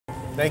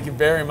Thank you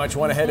very much.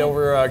 Want to head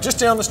over just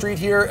down the street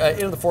here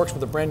into the Forks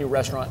with a brand new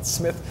restaurant,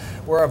 Smith,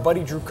 where our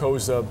buddy Drew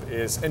Kozub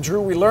is. And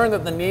Drew, we learned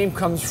that the name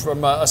comes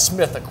from a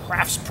smith, a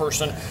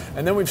craftsperson,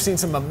 and then we've seen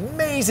some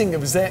amazing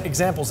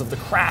examples of the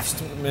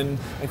craftsmen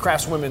and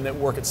craftswomen that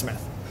work at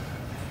Smith.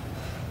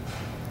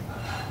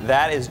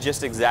 That is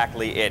just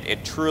exactly it.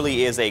 It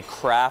truly is a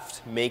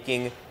craft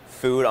making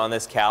food on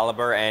this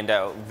caliber, and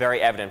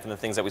very evident from the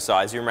things that we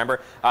saw. As you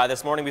remember,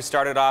 this morning we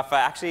started off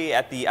actually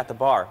at the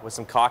bar with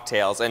some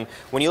cocktails, and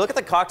when you look at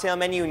the cocktail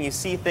menu and you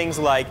see things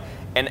like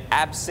an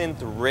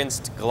absinthe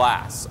rinsed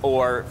glass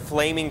or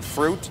flaming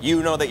fruit,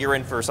 you know that you're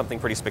in for something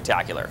pretty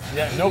spectacular.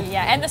 Yeah, nope.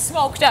 Yeah, and the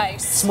smoked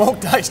ice.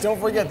 Smoked ice, don't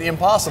forget the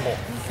impossible.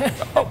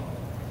 Oh.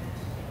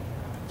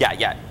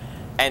 Yeah.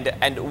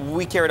 And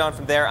we carried on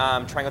from there,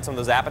 trying out some of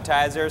those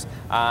appetizers.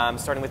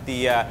 Starting with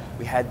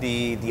we had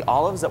the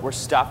olives that were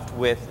stuffed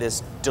with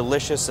this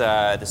delicious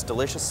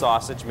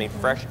sausage made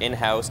fresh in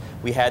house.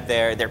 We had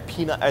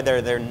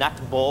their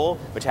nut bowl,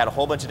 which had a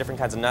whole bunch of different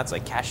kinds of nuts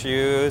like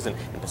cashews and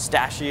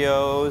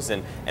pistachios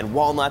and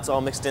walnuts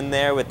all mixed in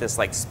there with this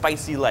like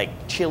spicy like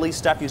chili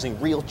stuff using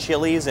real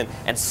chilies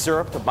and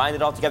syrup to bind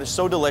it all together.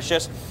 So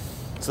delicious.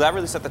 So that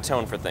really set the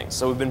tone for things.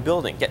 So we've been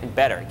building, getting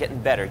better,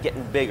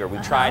 getting bigger. We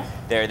tried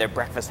their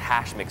breakfast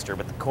hash mixture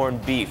with the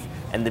corned beef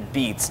and the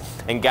beets.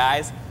 And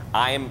guys,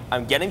 I'm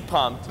getting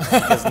pumped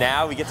because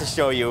now we get to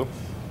show you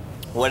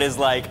what is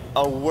like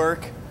a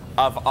work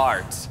of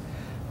art.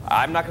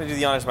 I'm not going to do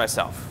the honors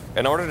myself.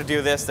 In order to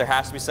do this, there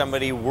has to be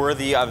somebody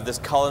worthy of this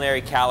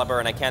culinary caliber,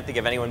 and I can't think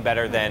of anyone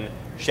better than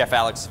Chef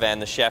Alex Svenne,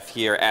 the chef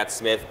here at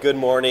Smith. Good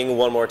morning,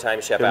 one more time,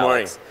 Chef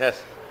Alex. Good morning.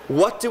 Yes.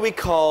 What do we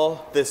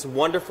call this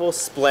wonderful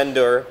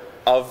splendor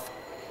of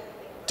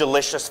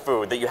delicious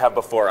food that you have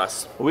before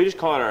us? Well, we just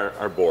call it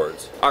our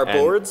boards. Our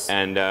boards?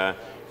 And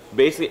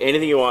basically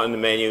anything you want on the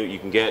menu, you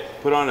can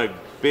put on a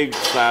big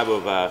slab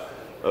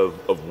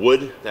of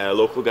wood that a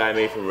local guy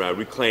made from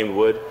reclaimed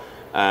wood.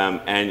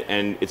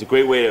 And it's a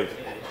great way to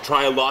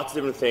try lots of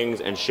different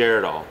things and share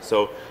it all.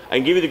 So I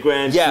can give you the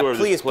grand tour of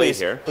this plate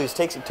here. Please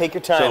take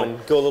your time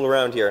and go a little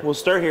around here. We'll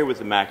start here with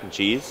the mac and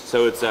cheese.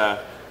 So it's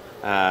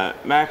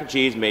mac and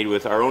cheese made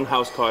with our own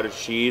house cottage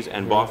cheese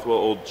and Bothwell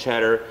Old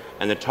Cheddar,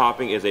 and the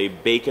topping is a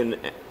bacon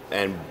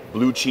and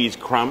blue cheese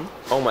crumb.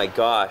 Oh my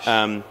gosh.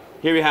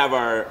 Here we have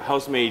our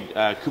house-made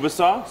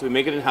kubasa. So we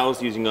make it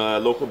in-house using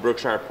local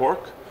Berkshire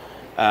pork.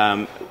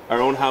 Our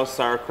own house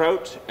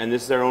sauerkraut, and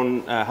this is our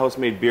own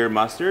house-made beer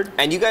mustard.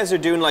 And you guys are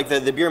doing like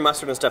the beer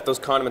mustard and stuff, those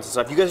condiments and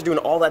stuff. You guys are doing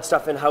all that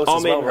stuff in-house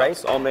as well,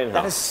 right? All made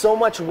in-house. That is so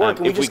much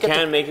work. If we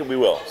can make it, we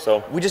will.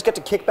 So we just get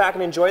to kick back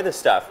and enjoy this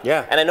stuff.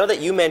 Yeah. And I know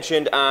that you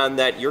mentioned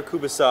that your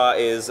kubasa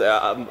is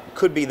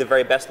could be the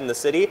very best in the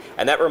city,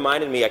 and that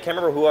reminded me. I can't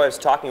remember who I was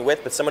talking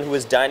with, but someone who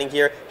was dining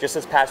here just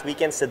this past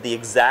weekend said the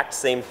exact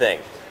same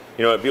thing.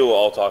 You know, people will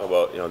all talk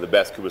about the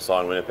best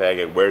kubasa in Winnipeg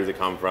and where does it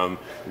come from?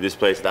 This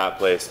place, that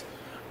place.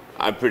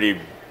 I'm pretty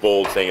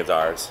bold saying it's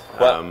ours.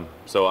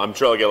 So I'm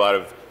sure I'll get a lot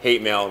of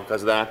hate mail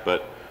because of that,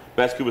 but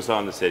best kubasa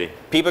in the city.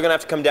 People are going to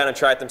have to come down and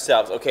try it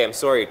themselves. Okay, I'm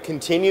sorry.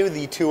 Continue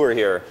the tour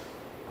here.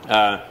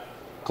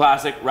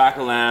 Classic rack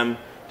of lamb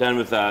done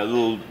with a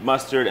little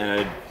mustard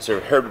and a sort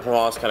of herb de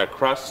Provence kind of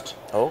crust.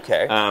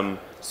 Okay.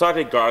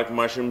 Sauteed garlic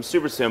mushrooms,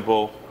 super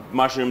simple.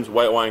 Mushrooms,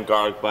 white wine,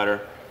 garlic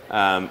butter.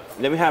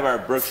 Then we have our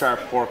Berkshire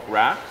pork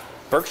wrap.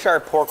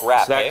 Berkshire pork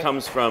wrap, So that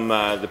comes from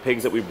the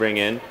pigs that we bring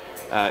in.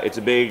 It's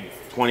a big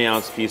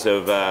 20-ounce piece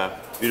of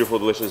beautiful,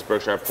 delicious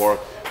Berkshire pork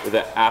with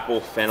an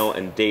apple, fennel,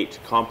 and date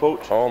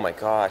compote. Oh my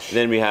gosh. And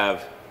then we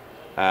have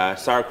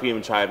sour cream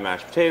and chive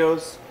mashed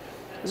potatoes.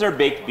 This is our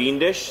baked bean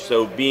dish.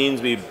 So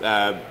beans we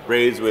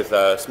braise with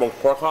smoked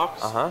pork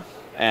hocks.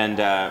 And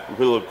we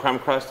put a little crumb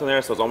crust in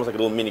there, so it's almost like a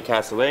little mini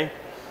cassoulet.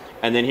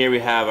 And then here we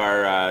have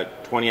our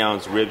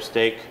 20-ounce rib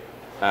steak,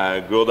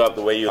 grilled up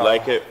the way you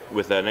like it,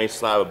 with a nice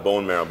slab of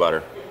bone marrow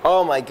butter.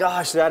 Oh my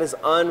gosh, that is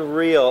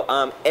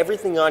unreal.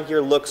 Everything on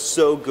here looks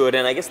so good,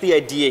 and I guess the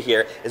idea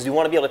here is we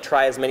want to be able to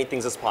try as many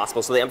things as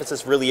possible, so the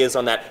emphasis really is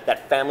on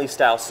that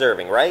family-style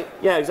serving, right?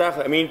 Yeah,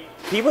 exactly. I mean,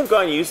 people have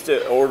gotten used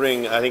to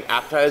ordering, I think,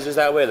 appetizers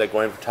that way, like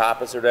going for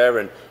tapas or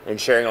whatever, and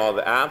sharing all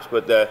the apps,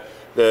 but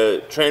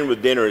the trend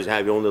with dinner is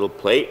have your own little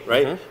plate,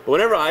 right? But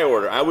whenever I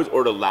always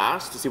order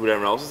last to see what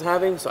everyone else is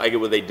having, so I get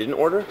what they didn't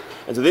order.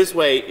 And so this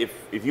way,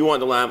 if you want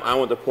the lamb, I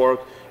want the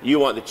pork, you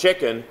want the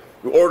chicken,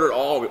 we order it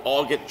all, we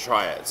all get to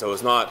try it. So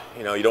it's not,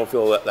 you don't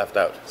feel left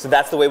out. So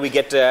that's the way we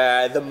get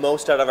the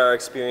most out of our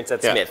experience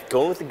at Smith.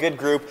 Going with a good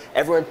group,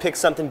 everyone picks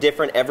something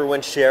different,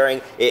 everyone's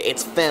sharing.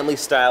 It's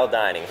family-style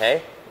dining,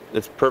 hey?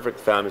 It's perfect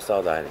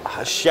family-style dining.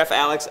 Chef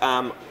Alex,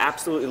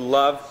 absolutely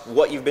love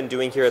what you've been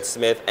doing here at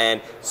Smith,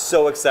 and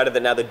so excited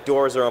that now the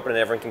doors are open and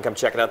everyone can come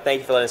check it out.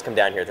 Thank you for letting us come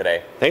down here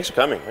today. Thanks for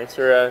coming. Thanks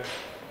for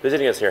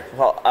visiting us here.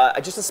 Well,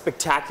 just a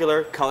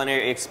spectacular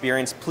culinary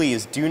experience.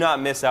 Please do not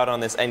miss out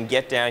on this and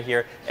get down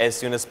here as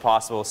soon as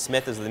possible.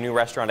 Smith is the new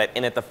restaurant at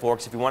at the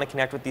Forks. If you want to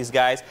connect with these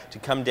guys to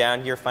come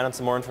down here, find out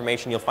some more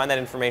information, you'll find that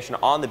information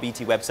on the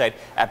BT website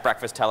at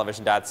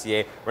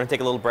breakfasttelevision.ca. We're going to take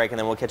a little break and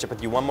then we'll catch up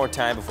with you one more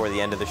time before the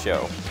end of the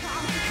show.